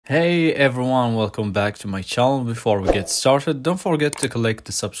Hey everyone, welcome back to my channel. Before we get started, don't forget to click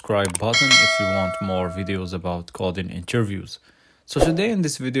the subscribe button if you want more videos about coding interviews. So today in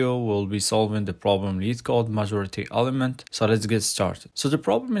this video, we'll be solving the problem LeetCode majority element. So let's get started. So the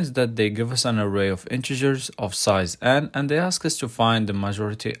problem is that they give us an array of integers of size n and they ask us to find the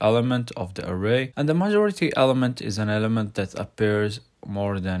majority element of the array. And the majority element is an element that appears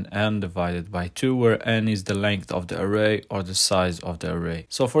more than n divided by 2, where n is the length of the array or the size of the array.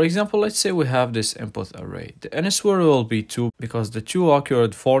 So for example, let's say we have this input array. The n square will be 2 because the 2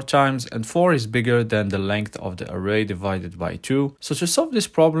 occurred 4 times and 4 is bigger than the length of the array divided by 2. So to solve this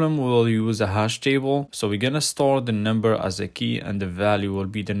problem, we will use a hash table. So we're gonna store the number as a key and the value will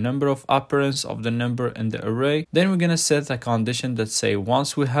be the number of operands of the number in the array. Then we're gonna set a condition that say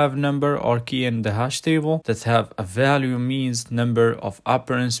once we have number or key in the hash table that have a value means number of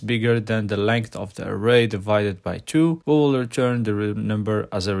operands bigger than the length of the array divided by 2, we will return the number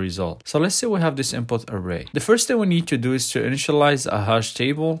as a result. So let's say we have this input array. The first thing we need to do is to initialize a hash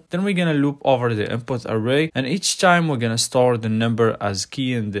table. Then we're gonna loop over the input array, and each time we're gonna store the number as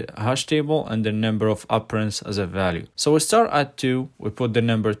key in the hash table and the number of operands as a value. So we start at 2, we put the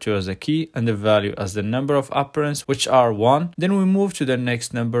number 2 as a key and the value as the number of operands, which are 1. Then we move to the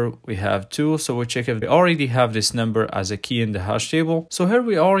next number, we have 2, so we check if we already have this number as a key in the hash table. So here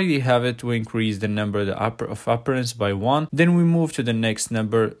we already have it. We increase the number of operands by 1. Then we move to the next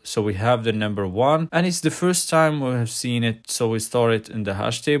number. So we have the number 1 and it's the first time we have seen it. So we store it in the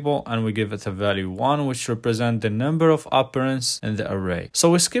hash table and we give it a value 1, which represent the number of operands in the array.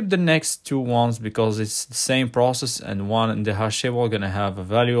 So we skip the next two ones because it's the same process, and 1 in the hash table gonna have a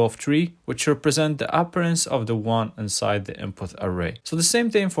value of 3, which represent the operands of the 1 inside the input array. So the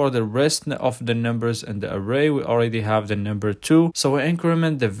same thing for the rest of the numbers in the array. We already have the number 2. So we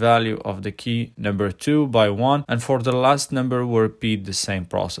increment the value of the key number 2 by 1, and for the last number we repeat the same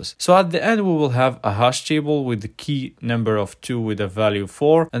process. So at the end we will have a hash table with the key number of 2 with a value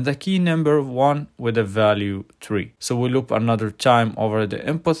 4 and the key number 1 with a value 3. So we loop another time over the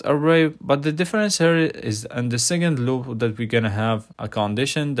input array, but the difference here is in the second loop that we're gonna have a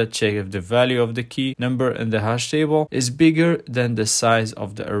condition that check if the value of the key number in the hash table is bigger than the size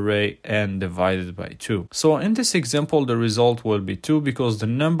of the array n divided by 2. So in this example the result will be 2 because the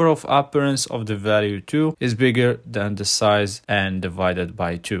number of operands of the value 2 is bigger than the size n divided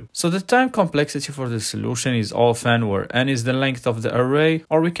by 2. So the time complexity for the solution is often where n is the length of the array,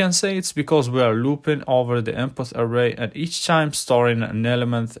 or we can say it's because we are looping over the input array and each time storing an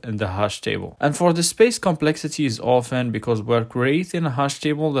element in the hash table. And for the space complexity is often because we are creating a hash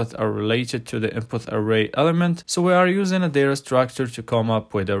table that are related to the input array element. So we are using a data structure to come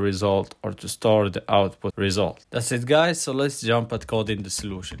up with a result or to store the output result. That's it guys, so let's jump at coding the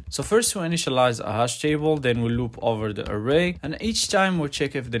solution. So first we initialize a hash table, then we loop over the array, and each time we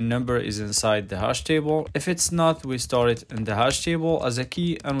check if the number is inside the hash table. If it's not, we store it in the hash table as a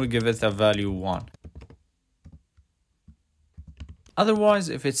key and we give it a value 1. Otherwise,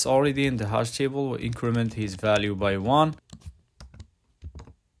 if it's already in the hash table, we increment his value by 1.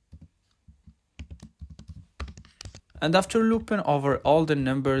 And after looping over all the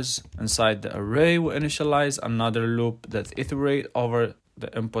numbers inside the array, we initialize another loop that iterate over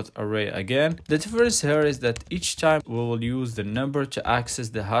the input array again. The difference here is that each time we will use the number to access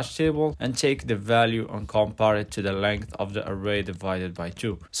the hash table and take the value and compare it to the length of the array divided by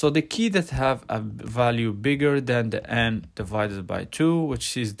 2. So the key that have a value bigger than the n divided by 2,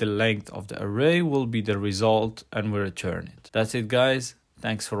 which is the length of the array, will be the result and we return it. That's it guys.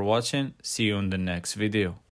 Thanks for watching. See you in the next video.